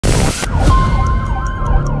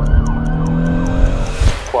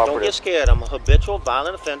cooperative. Don't get scared. I'm a habitual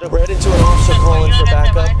violent offender. We're heading to an officer calling for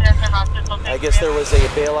backup. I guess there was a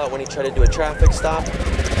bailout when he tried to do a traffic stop. I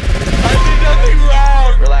did nothing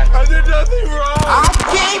wrong. Relax. I did nothing wrong. I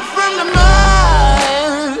came from the mud.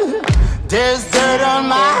 There's dirt on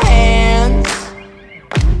my hands.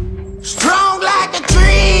 Strong like a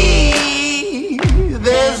tree.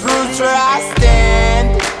 There's roots where I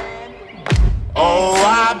stand. Oh,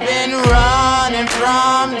 I've been running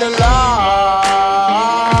from the law.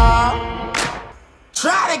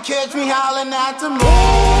 Try to catch me howling at the moon.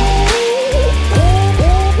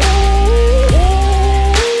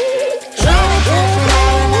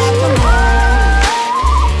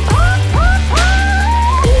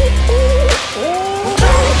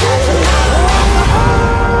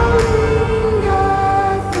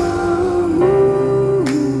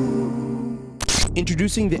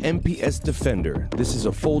 Introducing the MPS Defender. This is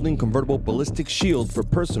a folding convertible ballistic shield for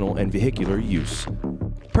personal and vehicular use.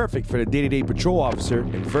 Perfect for the day-to-day patrol officer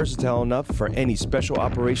and versatile enough for any special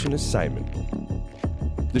operation assignment.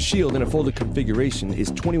 The shield in a folded configuration is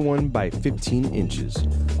 21 by 15 inches.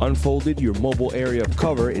 Unfolded, your mobile area of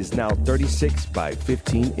cover is now 36 by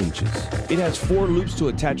 15 inches. It has 4 loops to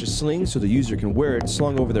attach a sling so the user can wear it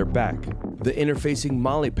slung over their back. The interfacing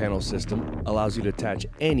MOLLE panel system allows you to attach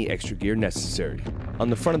any extra gear necessary. On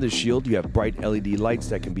the front of the shield, you have bright LED lights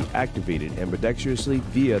that can be activated ambidextrously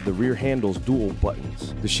via the rear handle's dual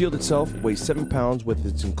buttons. The shield itself weighs 7 pounds with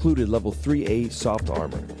its included level 3A soft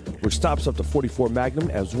armor, which stops up to 44 Magnum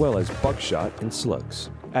as well as buckshot and slugs.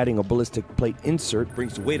 Adding a ballistic plate insert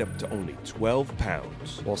brings the weight up to only 12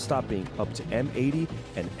 pounds, while stopping up to M80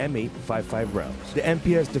 and M855 rounds. The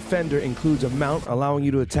MPS Defender includes a mount allowing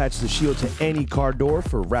you to attach the shield to any car door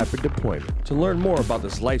for rapid deployment. To learn more about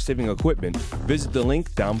this life-saving equipment, visit the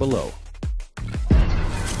link down below.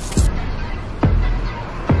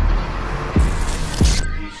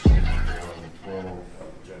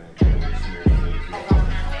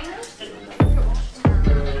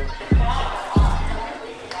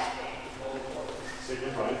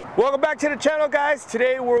 Welcome back to the channel, guys.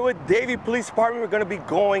 Today we're with Davie Police Department. We're going to be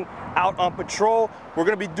going out on patrol. We're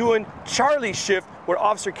going to be doing Charlie shift with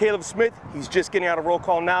Officer Caleb Smith. He's just getting out of roll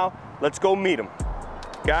call now. Let's go meet him.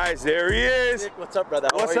 Guys, there he is. Nick, what's up, brother?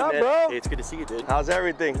 What's up, man? bro? Hey, it's good to see you, dude. How's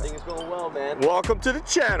everything? Everything is going well, man. Welcome to the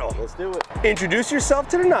channel. Let's do it. Introduce yourself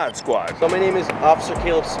to the Nod Squad. So my name is Officer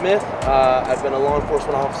Caleb Smith. I've been a law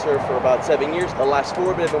enforcement officer for about 7 years. The last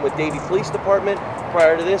 4 I've been with Davie Police Department.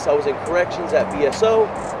 Prior to this, I was in corrections at BSO.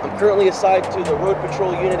 I'm currently assigned to the road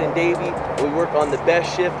patrol unit in Davie. We work on the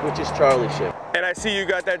best shift, which is Charlie shift. And I see you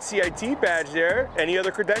got that CIT badge there. Any other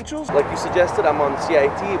credentials? Like you suggested, I'm on the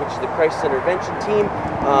CIT, which is the Crisis Intervention Team,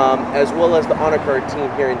 as well as the Honor Card team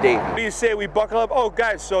here in Davie. What do you say we buckle up? Oh,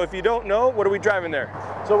 guys, so if you don't know, what are we driving there?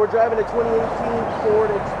 So we're driving a 2018 Ford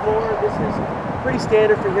Explorer. This is pretty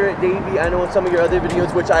standard for here at Davie. I know in some of your other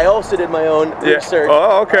videos, which I also did my own research.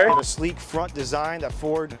 Oh, okay. The sleek front design that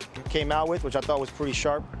Ford came out with, which I thought was pretty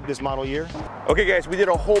sharp this model year. Okay, guys, we did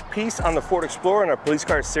a whole piece on the Ford Explorer in our police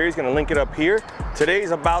car series. Gonna link it up here. Today is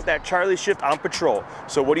about that Charlie shift on patrol.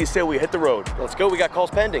 So what do you say we hit the road? Let's go. We got calls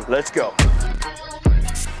pending. Let's go.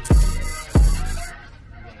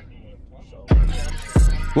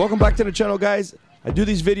 Welcome back to the channel, guys. I do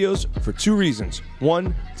these videos for 2 reasons.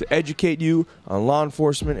 1, to educate you on law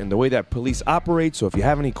enforcement and the way that police operate. So if you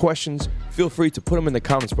have any questions, feel free to put them in the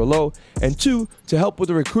comments below. And 2, to help with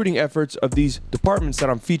the recruiting efforts of these departments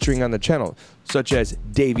that I'm featuring on the channel, such as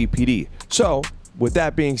Davie PD. So with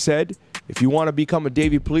that being said, if you want to become a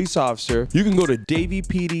Davie police officer, you can go to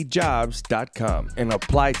daviepdjobs.com and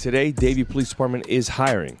apply today. Davie Police Department is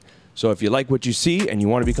hiring. So if you like what you see and you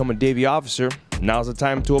want to become a Davie officer, now's the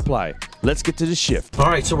time to apply. Let's get to the shift. All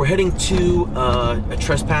right, so we're heading to a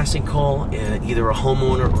trespassing call. Either a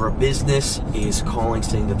homeowner or a business is calling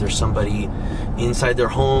saying that there's somebody inside their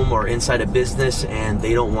home or inside a business and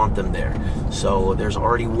they don't want them there. So there's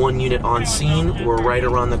already 1 unit on scene. We're right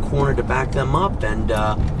around the corner to back them up, and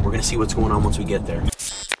we're gonna see what's going on once we get there.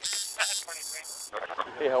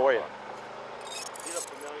 Hey, how are you?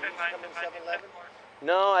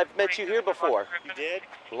 No, I've met you here before. You did?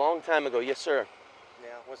 A long time ago, yes, sir.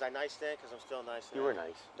 Yeah. Was I nice then? Because I'm still nice then. You were nice.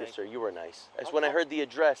 Yes, Thank sir, you. you were nice. That's when I heard the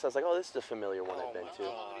address, I was like, oh, this is a familiar one I've been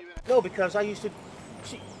to. No, because I used to,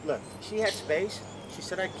 look, she had space. She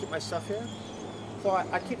said I'd keep my stuff here. So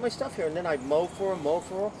I keep my stuff here, and then I'd mow for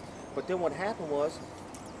her. But then what happened was,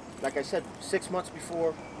 like I said, 6 months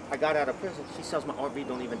before I got out of prison, she sells my RV,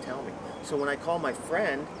 don't even tell me. So when I call my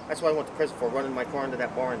friend, that's why I went to prison for, running my car into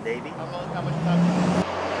that bar in Davie. How much time?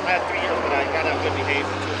 I had 3 years, but I got out good behavior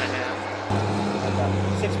for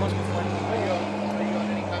 2.5. 6 months before. Are you on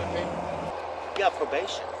any kind of payment? got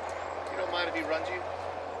probation. You don't mind if he runs you?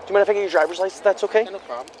 Do you mind if I get your driver's license? That's okay. No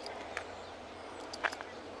problem.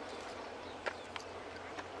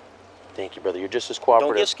 Thank you, brother. You're just as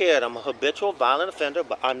cooperative. Don't get scared. I'm a habitual violent offender,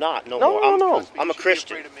 but I'm not no No, more. no. I'm a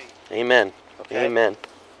Christian. Amen. Okay. Amen.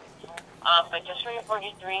 But just for your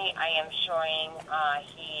 43, I am showing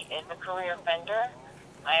he is a career offender.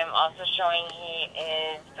 I am also showing he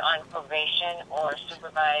is on probation or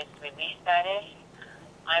supervised release status.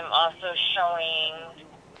 I'm also showing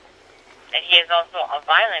that he is also a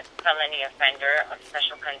violent felony offender of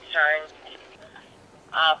special concern.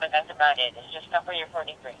 But that's about it. It's just stuff for your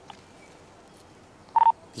 43.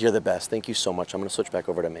 You're the best. Thank you so much. I'm going to switch back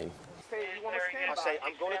over to Maine. I'll say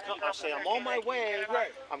I'm going to come. I'll say I'm on my way.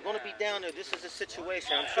 I'm going to be down there. This is a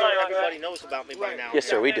situation. I'm sure everybody knows about me by now. Yes,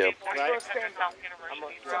 sir. We do. Right?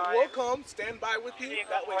 So we'll come, stand by with you.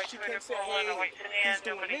 That way she can say, hey, he's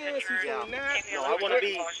doing this, he's doing that. No, I want to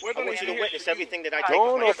be. I want you to witness everything that I take.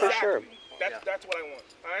 No, for sure. That's what I want.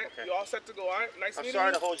 All right? Okay. You all set to go, all right? Nice meeting you. I'm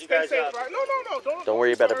sorry to hold you Stay guys safe, up. right? No. Don't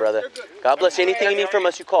worry about it, brother. God bless you. Anything you need from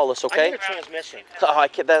us, you call us, I okay? need a transmission. Oh, I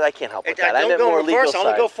can't help with that. I Don't meant go more in legal reverse. I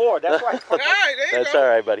only side. go forward. That's why. All right, there you That's go. all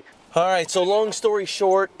right, buddy. All right, so long story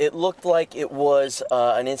short, it looked like it was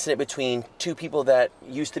an incident between two people that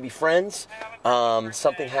used to be friends.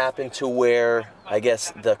 Something happened to where, I guess,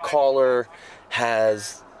 the caller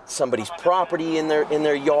has somebody's property in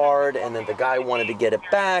their yard, and then the guy wanted to get it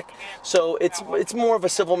back. So it's more of a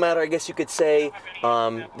civil matter, I guess you could say.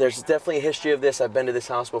 There's definitely a history of this. I've been to this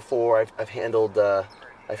house before. I've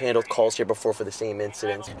handled calls here before for the same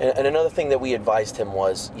incidents. And another thing that we advised him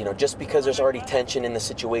was, just because there's already tension in the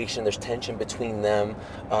situation, there's tension between them,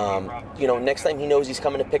 next time he knows he's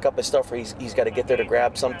coming to pick up his stuff or he's got to get there to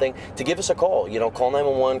grab something, to give us a call. Call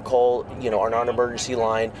 911, call, our non-emergency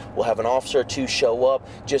line. We'll have an officer or two show up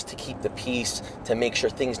just to keep the peace, to make sure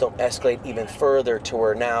things don't escalate even further to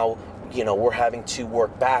where now, we're having to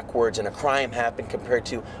work backwards and a crime happened compared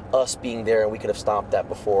to us being there, and we could have stopped that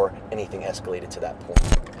before anything escalated to that point.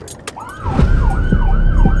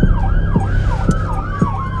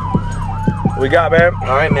 We got, man.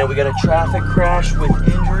 All right, man, we got a traffic crash with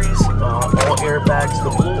injuries, all airbags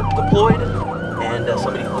deployed, and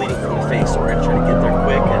somebody bleeding from the face, so we're gonna try to get there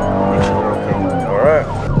quick and make sure they're okay. All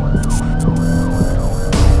right.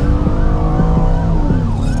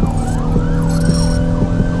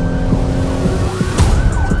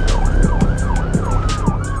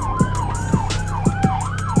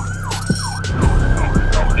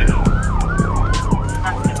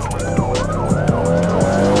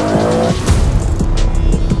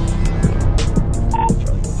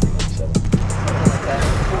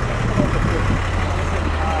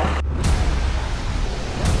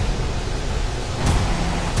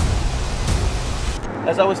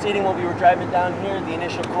 As I was stating while we were driving down here, the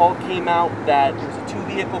initial call came out that there was a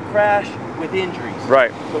two-vehicle crash with injuries.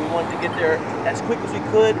 Right. So we wanted to get there as quick as we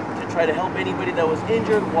could to try to help anybody that was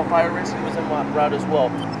injured while fire rescue was en route as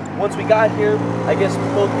well. Once we got here, I guess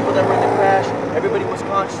both people that were in the crash, everybody was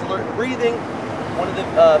conscious, alert, and breathing. One of the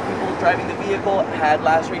people driving the vehicle had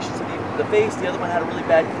lacerations to the face. The other one had a really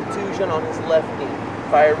bad contusion on his left knee.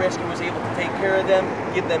 Fire rescue was able to take care of them,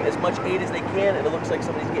 give them as much aid as they can, and it looks like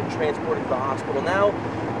somebody's getting transported to the hospital now.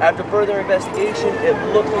 After further investigation, it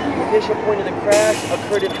looked like the initial point of the crash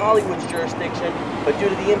occurred in Hollywood's jurisdiction, but due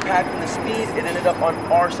to the impact and the speed, it ended up on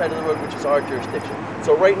our side of the road, which is our jurisdiction.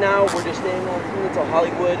 So right now, we're just staying on scene until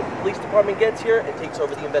Hollywood Police Department gets here and takes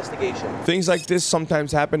over the investigation. Things like this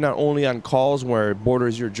sometimes happen not only on calls where it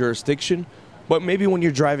borders your jurisdiction, but maybe when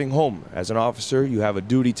you're driving home. As an officer, you have a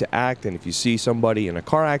duty to act, and if you see somebody in a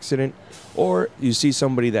car accident or you see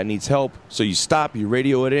somebody that needs help, so you stop, you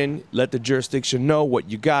radio it in, let the jurisdiction know what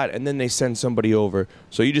you got, and then they send somebody over.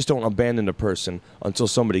 So you just don't abandon the person until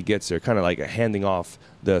somebody gets there, kind of like a handing off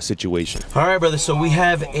the situation. All right, brother, so we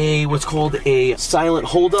have what's called a silent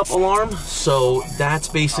holdup alarm. So that's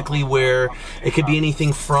basically where it could be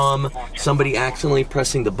anything from somebody accidentally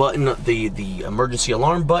pressing the button, the emergency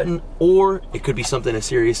alarm button, or it could be something as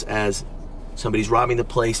serious as somebody's robbing the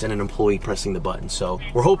place and an employee pressing the button. So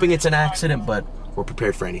we're hoping it's an accident, but we're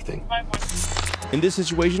prepared for anything. In this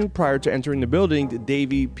situation, prior to entering the building, the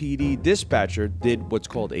Davie PD dispatcher did what's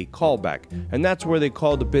called a callback. And that's where they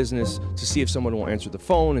call the business to see if someone will answer the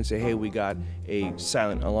phone and say, hey, we got a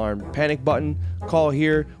silent alarm panic button. Call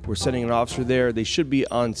here. We're sending an officer there. They should be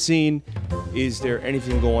on scene. Is there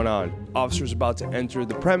anything going on? Officer's about to enter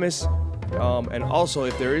the premise. And also,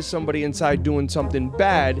 if there is somebody inside doing something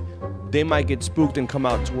bad, they might get spooked and come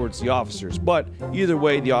out towards the officers. But either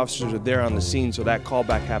way, the officers are there on the scene, so that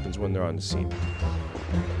callback happens when they're on the scene.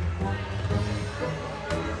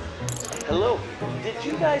 Hello. Did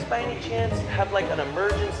you guys by any chance have like an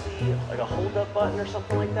emergency, like a hold up button or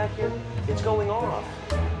something like that here? It's going off.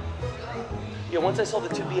 Yeah, once I saw the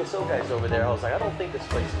 2 BSO guys over there, I was like, I don't think this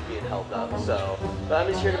place is being held up. So, but I'm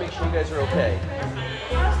just here to make sure you guys are okay.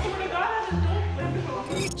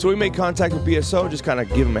 So we made contact with BSO, just kind of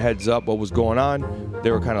give them a heads up what was going on. They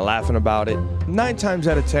were kind of laughing about it. 9 times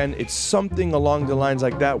out of 10, it's something along the lines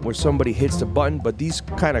like that where somebody hits the button, but these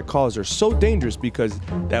kind of calls are so dangerous because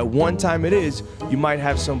that one time it is, you might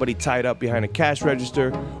have somebody tied up behind a cash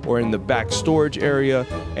register or in the back storage area,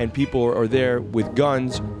 and people are there with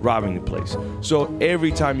guns robbing the place. So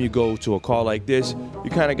every time you go to a call like this, you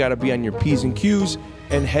kind of got to be on your P's and Q's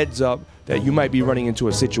and heads up that you might be running into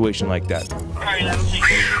a situation like that.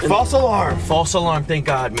 False alarm. False alarm, thank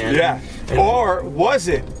God, man. Yeah. Or was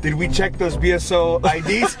it? Did we check those BSO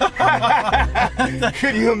IDs?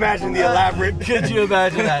 Could you imagine the elaborate? Could you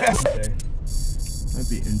imagine that? Okay. Might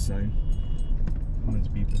be inside. Someone's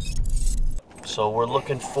beeping. So we're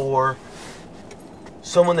looking for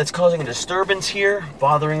someone that's causing a disturbance here,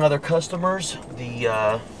 bothering other customers. The,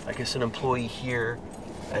 I guess an employee here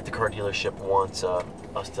at the car dealership wants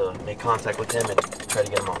us to make contact with him and try to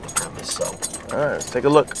get him off the premise, so. All right, let's take a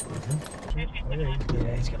look. Yeah,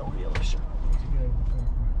 he's gonna wheel us.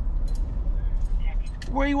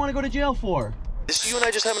 Where you want to go to jail for? This is you and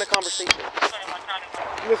I just having a conversation.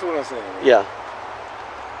 Listen what I'm saying. Man. Yeah.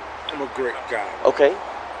 I'm a great guy. Okay.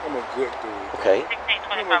 I'm a good dude. Okay.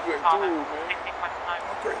 I'm a good dude, man. I'm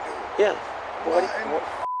a great dude. Yeah.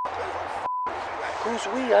 Who's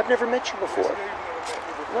we? I've never met you before.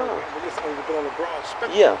 No.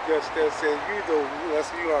 Yeah.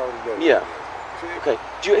 Yeah. Okay.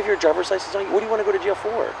 Do you have your driver's license on you? What do you want to go to jail for?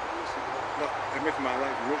 No, it makes my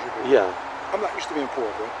life miserable. Yeah. I'm not used to being poor,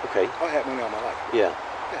 bro. Okay. I had money all my life. Bro. Yeah.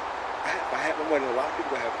 Yeah. I had my money. A lot of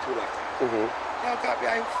people have it too lifetimes. Y'all got me.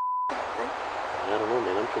 I ain't bro. I don't know,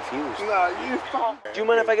 man. I'm confused. Nah, you Do you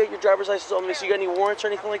mind if I get your driver's license on me? So you got any warrants or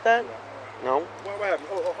anything like that? No. What happened?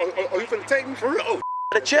 Oh, you finna take me for real? Oh.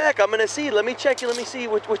 To check. I'm gonna see. Let me check you. Let me see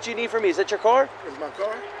what you need from me. Is that your car? Is my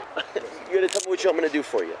car? You gotta tell me what I'm gonna do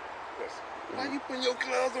for you. Yes. Why you putting your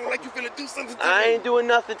gloves on like you finna do something to me? I ain't doing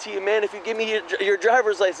nothing to you, man. If you give me your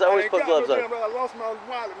driver's license, I always put gloves on. I lost my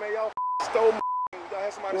wallet, man. Y'all stole my. I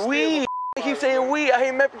had somebody steal We. I keep saying we. I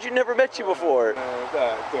ain't never met you before.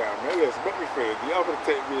 God damn, man. Listen, let me finish. Y'all gonna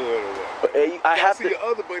take me out of that. Hey, I have see to. your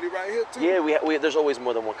other buddy right here too. Yeah, there's always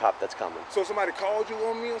more than one cop that's coming. So somebody called you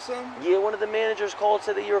on me or something? Yeah, one of the managers called,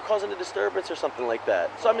 said that you were causing a disturbance or something like that.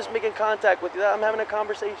 So I'm just making contact with you. I'm having a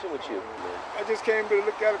conversation with you. I just came to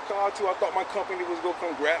look at a car too. I thought my company was gonna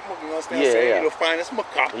come grab me. You understand? Yeah, saying, yeah. You know, finance my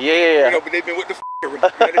car. Yeah. You know, but they've been with the you know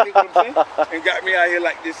what I'm saying? And got me out here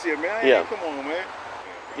like this here, man. Yeah. Come on, man.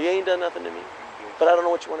 You ain't done nothing to me. But I don't know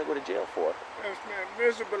what you want to go to jail for. Man,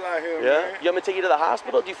 miserable out here, Yeah? man. You want me to take you to the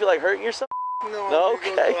hospital? Do you feel like hurting yourself? No,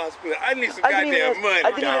 Okay. I'm going to the hospital. I need some goddamn money.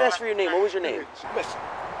 I didn't even ask for your name. What was your name?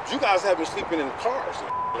 You guys have been sleeping in the cars.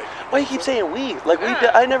 Why you keep saying we? Like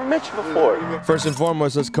I never met you before. First and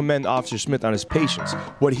foremost, let's commend Officer Smith on his patience.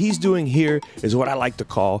 What he's doing here is what I like to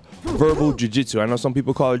call verbal jiu-jitsu. I know some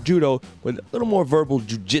people call it judo, but a little more verbal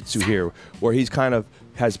jiu-jitsu here, where he's kind of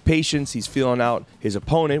has patience, he's feeling out his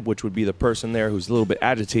opponent, which would be the person there who's a little bit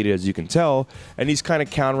agitated, as you can tell, and he's kind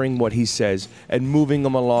of countering what he says and moving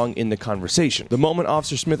him along in the conversation. The moment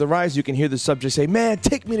Officer Smith arrives, you can hear the subject say, "Man,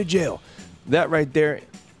 take me to jail." That right there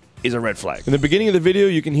is a red flag. In the beginning of the video,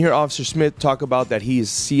 you can hear Officer Smith talk about that he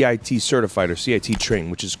is CIT certified or CIT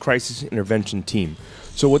trained, which is Crisis Intervention Team.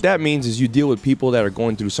 So what that means is you deal with people that are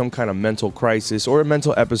going through some kind of mental crisis or a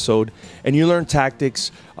mental episode, and you learn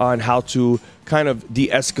tactics on how to kind of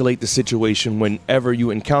de-escalate the situation whenever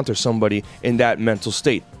you encounter somebody in that mental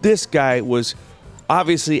state. This guy was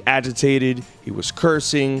obviously agitated, he was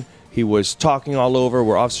cursing, he was talking all over,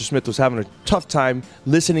 where Officer Smith was having a tough time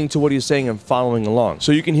listening to what he was saying and following along.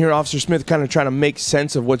 So you can hear Officer Smith kind of trying to make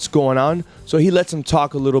sense of what's going on. So he lets him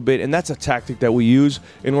talk a little bit, and that's a tactic that we use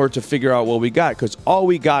in order to figure out what we got. Because all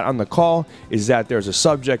we got on the call is that there's a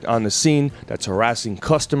subject on the scene that's harassing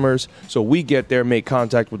customers. So we get there, make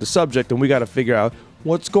contact with the subject, and we got to figure out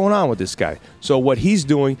what's going on with this guy. So what he's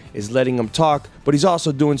doing is letting him talk, but he's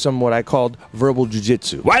also doing some what I called verbal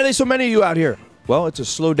jiu-jitsu. Why are there so many of you out here? Well, it's a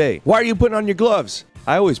slow day. Why are you putting on your gloves?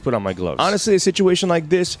 I always put on my gloves. Honestly, a situation like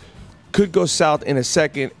this could go south in a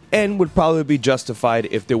second and would probably be justified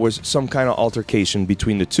if there was some kind of altercation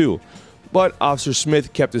between the two. But Officer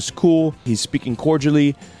Smith kept his cool. He's speaking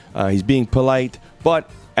cordially. He's being polite. But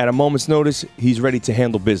at a moment's notice, he's ready to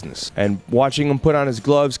handle business. And watching him put on his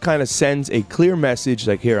gloves kind of sends a clear message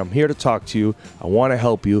like, here, I'm here to talk to you. I want to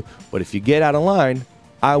help you. But if you get out of line,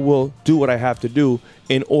 I will do what I have to do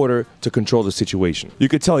in order to control the situation. You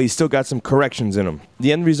could tell he's still got some corrections in him.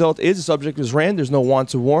 The end result is the subject was ran. There's no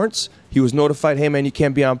wants or warrants. He was notified, hey man, you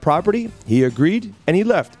can't be on property. He agreed and he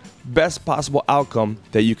left. Best possible outcome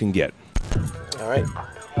that you can get. All right.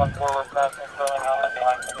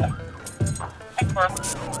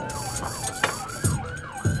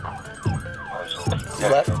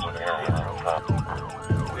 Left.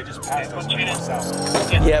 They just passed us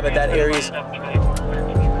south. Yeah, but that area's...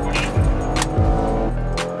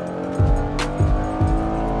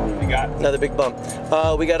 We got Another big bump.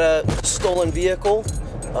 We got a stolen vehicle.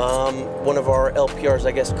 One of our LPRs,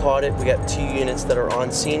 I guess, caught it. We got 2 units that are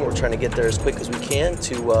on scene. We're trying to get there as quick as we can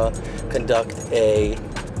to conduct a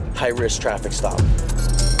high-risk traffic stop.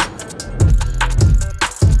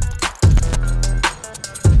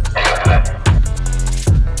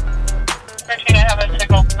 I have a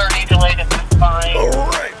signal 30 delayed at this fine. All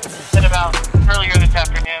right. At about earlier this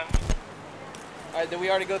afternoon. All right, did we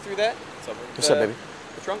already go through that? What's up, baby?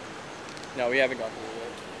 The trunk? No, we haven't gone through it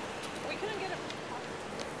yet. We couldn't get it.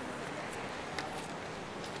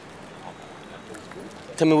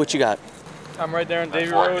 Tell me what you got. I'm right there on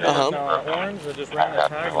Davie Road in Orange. I just ran the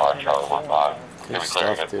tag. Good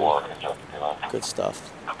stuff, dude. Good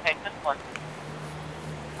stuff. Okay, this one.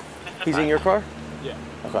 He's in your car? Yeah.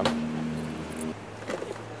 Okay.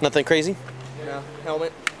 Nothing crazy? No.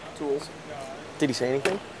 Helmet, tools. Did he say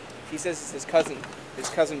anything? He says it's his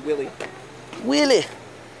cousin Willie. Willie.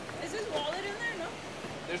 Is his wallet in there? No.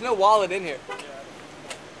 There's no wallet in here.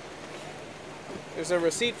 There's a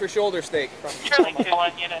receipt for shoulder steak from. Surely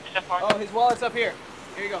 2-1 unit. Oh, his wallet's up here.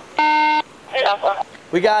 Here you go.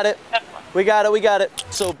 We got it. We got it, we got it.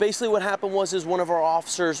 So basically what happened was one of our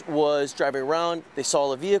officers was driving around, they saw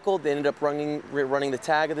the vehicle, they ended up running the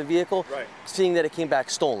tag of the vehicle, seeing that it came back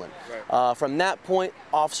stolen. From that point,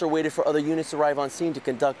 officer waited for other units to arrive on scene to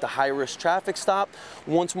conduct a high-risk traffic stop.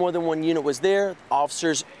 Once more than 1 unit was there,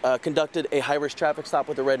 officers conducted a high-risk traffic stop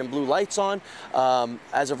with the red and blue lights on.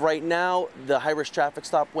 As of right now, the high-risk traffic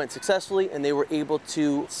stop went successfully and they were able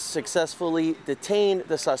to successfully detain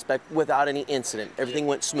the suspect without any incident. Everything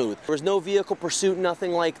went smooth. There was no vehicle pursuit,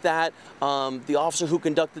 nothing like that. The officer who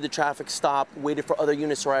conducted the traffic stop waited for other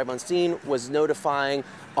units to arrive on scene, was notifying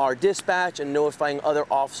our dispatch and notifying other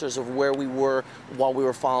officers of where we were while we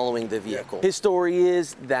were following the vehicle. His story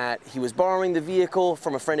is that he was borrowing the vehicle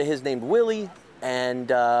from a friend of his named Willie, and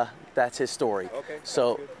that's his story. Okay.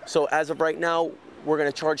 So as of right now, we're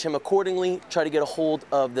going to charge him accordingly, try to get a hold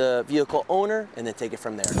of the vehicle owner, and then take it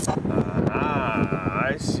from there.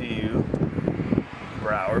 I see you.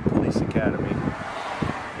 Broward Police Academy.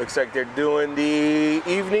 Looks like they're doing the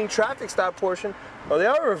evening traffic stop portion. Oh, they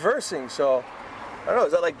are reversing, so I don't know,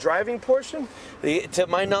 is that like driving portion? To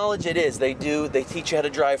my knowledge, it is. They teach you how to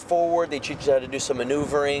drive forward, they teach you how to do some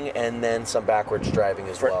maneuvering, and then some backwards driving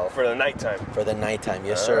as well. For the nighttime? For the nighttime,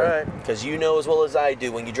 yes sir. Because you know as well as I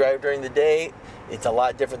do, when you drive during the day, it's a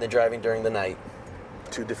lot different than driving during the night.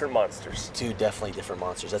 2 different monsters. 2 definitely different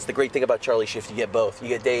monsters. That's the great thing about Charlie Shift. You get both. You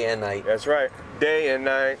get day and night. That's right. Day and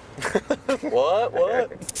night. What?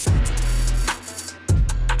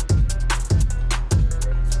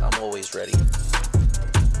 I'm always ready.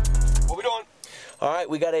 What we doing? All right,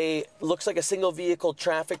 we got looks like a single vehicle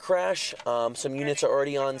traffic crash. Some units are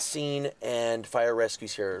already on scene and fire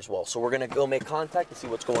rescue's here as well. So we're gonna go make contact and see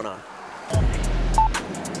what's going on.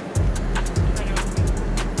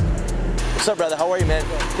 What's up, brother? How are you, man?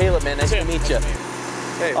 Caleb, man, nice to meet you.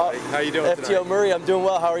 Hey, buddy. How you doing FTO tonight? Murray, I'm doing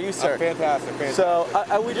well. How are you, sir? Fantastic. So,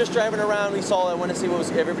 are we just driving around? We saw. I want to see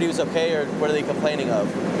everybody was okay, or what are they complaining of?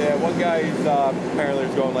 Yeah, one guy apparently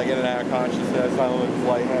was going like in and out of consciousness. I don't know if he's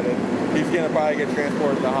lightheaded. He's gonna probably get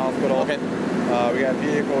transported to the hospital. Okay. We got a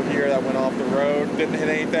vehicle here that went off the road, didn't hit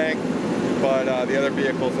anything, but the other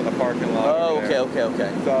vehicle's in the parking lot. Oh,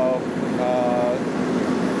 okay. So.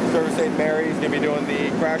 Service St. Mary's going to be doing the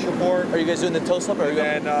crash report. Are you guys doing the tow slip? And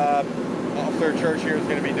then Officer Church here is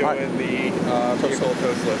going to be doing the vehicle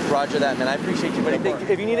tow slip. Roger that, man. I appreciate you, buddy.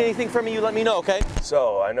 If you need anything from me, you let me know, okay?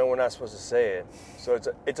 So, I know we're not supposed to say it. So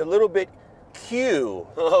it's a little bit Q.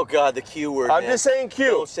 Oh, God, the Q word, I'm just saying Q.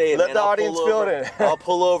 Don't say it, Let man. the audience fill it in. I'll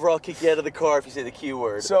pull over. I'll kick you out of the car if you say the Q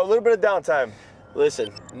word. So, a little bit of downtime.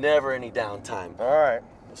 Listen, never any downtime. All right.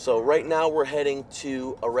 So right now we're heading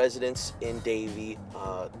to a residence in Davie.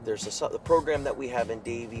 There's a program that we have in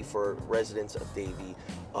Davie for residents of Davie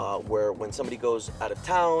where when somebody goes out of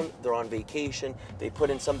town, they're on vacation, they put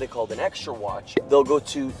in something called an extra watch. They'll go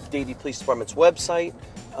to Davie Police Department's website,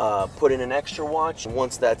 put in an extra watch, and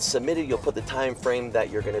once that's submitted, you'll put the time frame that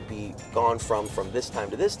you're going to be gone from this time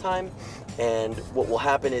to this time. And what will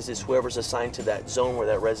happen is whoever's assigned to that zone where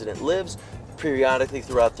that resident lives periodically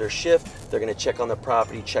throughout their shift, they're going to check on the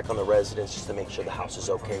property, check on the residents, just to make sure the house is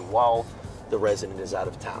okay while the resident is out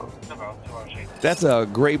of town. That's a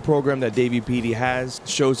great program that Davie PD has.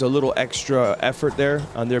 Shows a little extra effort there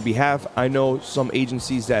on their behalf. I know some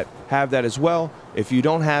agencies that have that as well. If you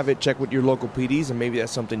don't have it, check with your local PDs, and maybe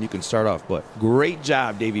that's something you can start off. But great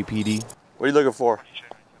job, Davie PD. What are you looking for?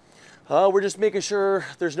 We're just making sure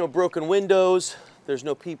there's no broken windows, there's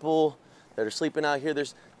no people that are sleeping out here.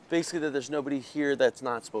 There's basically that there's nobody here that's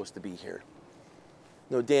not supposed to be here.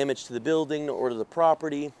 No damage to the building or to the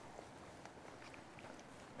property.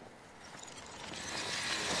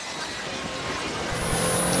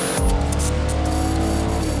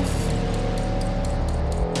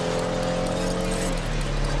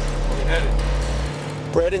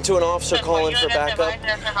 We're heading to an officer calling for backup.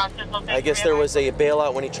 I guess there was a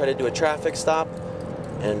bailout when he tried to do a traffic stop,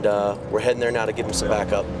 and we're heading there now to give him some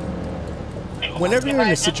backup. Whenever you're in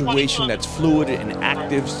a situation that's fluid and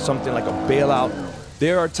active, something like a bailout,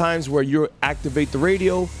 there are times where you activate the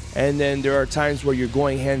radio, and then there are times where you're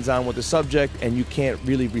going hands-on with the subject and you can't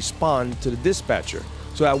really respond to the dispatcher.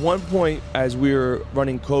 So at one point, as we were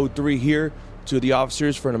running code 3 here, to the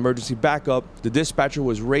officers for an emergency backup, the dispatcher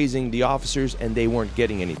was raising the officers and they weren't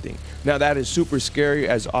getting anything. Now that is super scary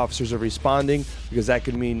as officers are responding, because that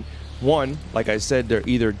could mean, one, like I said, they're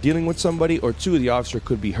either dealing with somebody, or two, the officer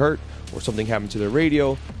could be hurt or something happened to their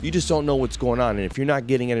radio. You just don't know what's going on, and if you're not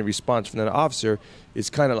getting any response from that officer,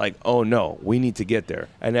 it's kind of like, oh no, we need to get there.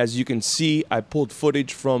 And as you can see, I pulled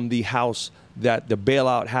footage from the house that the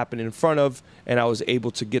bailout happened in front of, and I was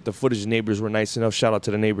able to get the footage. The neighbors were nice enough, shout out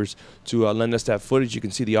to the neighbors, to lend us that footage. You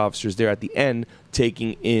can see the officers there at the end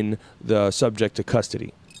taking in the subject to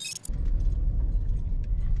custody.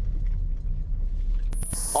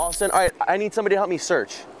 Austin, all right, I need somebody to help me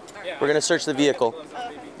search. We're gonna search the vehicle.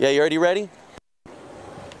 Yeah, you already ready?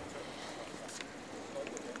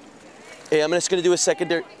 Hey, I'm just gonna do a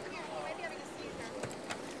secondary.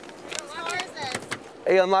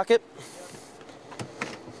 Hey, unlock it.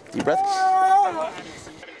 Deep breath.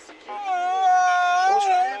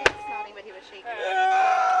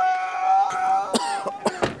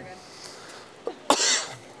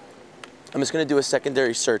 I'm just going to do a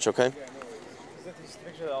secondary search, okay?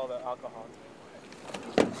 Picture all the alcohol.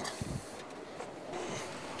 We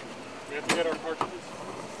have to get our cartridges.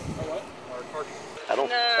 Our what? Our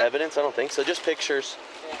cartridges. Evidence? I don't think so. Just pictures.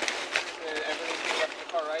 Yeah. Everything's left in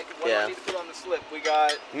the car, right? What Yeah. do I need to put on the slip? We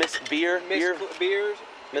got beers.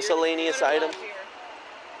 Miscellaneous item.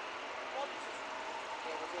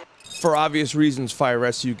 For obvious reasons, fire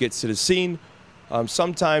rescue gets to the scene.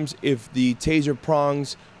 Sometimes if the taser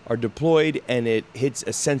prongs are deployed and it hits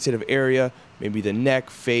a sensitive area, maybe the neck,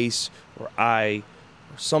 face, or eye,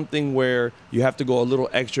 or something where you have to go a little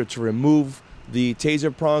extra to remove the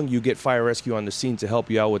taser prong, you get fire rescue on the scene to help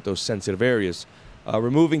you out with those sensitive areas.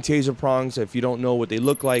 Removing taser prongs, if you don't know what they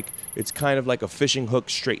look like, it's kind of like a fishing hook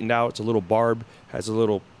straightened out. It's a little barb, has a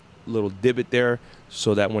little divot there,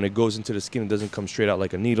 so that when it goes into the skin, it doesn't come straight out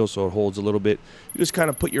like a needle, so it holds a little bit. You just kind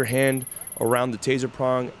of put your hand around the taser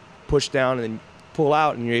prong, push down, and then pull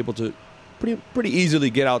out, and you're able to pretty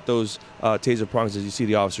easily get out those taser prongs, as you see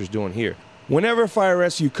the officers doing here. Whenever fire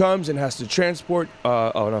rescue comes and has to transport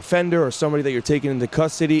an offender or somebody that you're taking into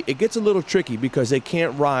custody, it gets a little tricky because they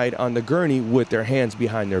can't ride on the gurney with their hands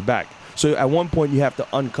behind their back. So at one point you have to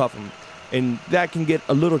uncuff them. And that can get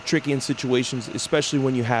a little tricky in situations, especially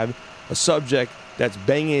when you have a subject that's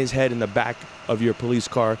banging his head in the back of your police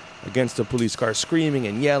car against the police car, screaming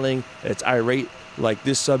and yelling. It's irate, like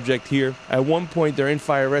this subject here. At one point they're in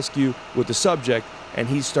fire rescue with the subject and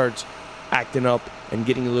he starts acting up and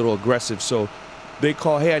getting a little aggressive. So they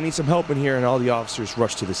call, hey, I need some help in here, and all the officers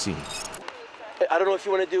rush to the scene. I don't know if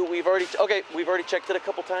you want to do, we've already checked it a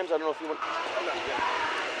couple times. I don't know if you want.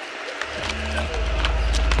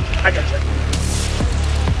 I got you.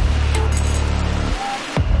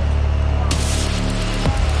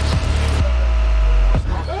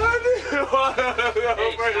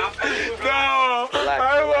 No!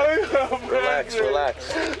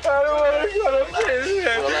 Relax. I don't want to go to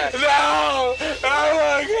prison! Relax. No! I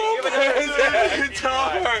want to go to prison! Tell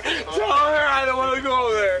her I don't want to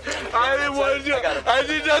go there! I didn't want to do it! I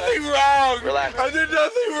did nothing wrong! Relax. I did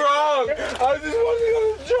nothing wrong! I just want to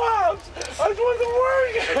go to jobs! I just want to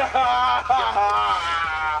work!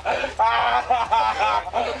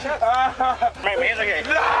 My hands okay.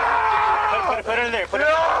 No! Put it in there. Put it in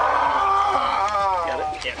there. Got it?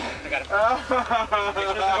 Yeah, I got it.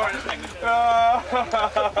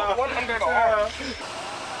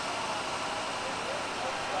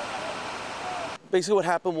 Basically what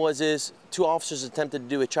happened was two officers attempted to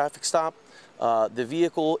do a traffic stop. The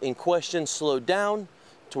vehicle in question slowed down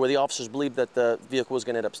to where the officers believed that the vehicle was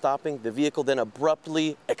going to end up stopping. The vehicle then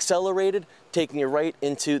abruptly accelerated, taking it right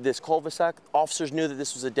into this cul-de-sac. Officers knew that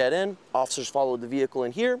this was a dead end. Officers followed the vehicle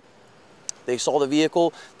in here. They saw the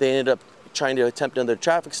vehicle. They ended up trying to attempt another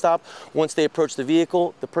traffic stop. Once they approached the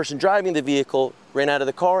vehicle, the person driving the vehicle ran out of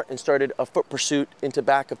the car and started a foot pursuit into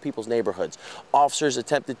back of people's neighborhoods. Officers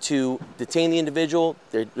attempted to detain the individual.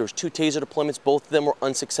 There was 2 taser deployments. Both of them were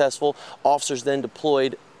unsuccessful. Officers then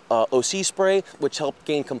deployed OC spray, which helped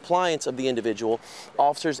gain compliance of the individual.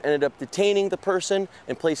 Officers ended up detaining the person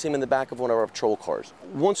and placing him in the back of one of our patrol cars.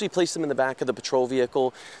 Once we placed him in the back of the patrol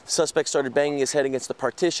vehicle, the suspect started banging his head against the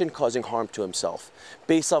partition, causing harm to himself.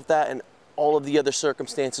 Based off that and all of the other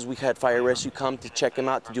circumstances, we had fire rescue come to check him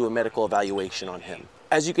out to do a medical evaluation on him.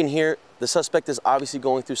 As you can hear, the suspect is obviously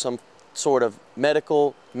going through some sort of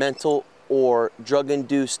medical, mental, or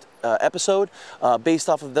drug-induced episode. Based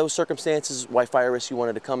off of those circumstances, why fire rescue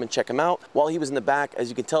wanted to come and check him out. While he was in the back, as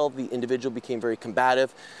you can tell, the individual became very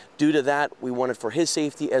combative. Due to that, we wanted for his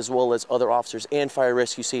safety as well as other officers and fire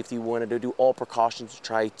rescue safety, we wanted to do all precautions to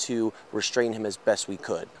try to restrain him as best we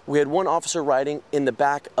could. We had 1 officer riding in the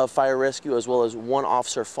back of fire rescue as well as 1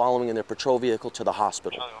 officer following in their patrol vehicle to the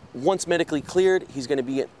hospital. Once medically cleared, he's going to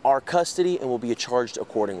be in our custody and will be charged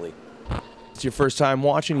accordingly. It's your first time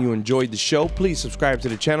watching, you enjoyed the show, please subscribe to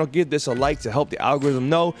the channel, give this a like to help the algorithm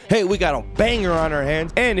know, hey, we got a banger on our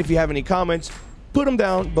hands. And if you have any comments, put them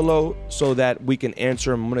down below so that we can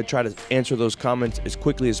answer them. I'm going to try to answer those comments as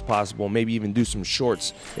quickly as possible, maybe even do some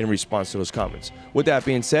shorts in response to those comments. With that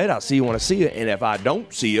being said, I'll see you when I see you, and if I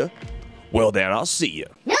don't see you, well then I'll see you.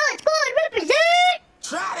 No, it's good, represent!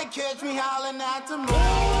 Try to catch me howling at the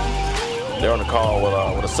moon. They're on the call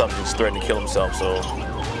with a subject threatening to kill himself, so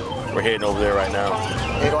we're heading over there right now.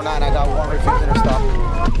 809, I got 1 refusing to stop.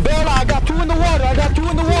 Bailout, I got 2 in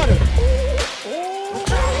the water.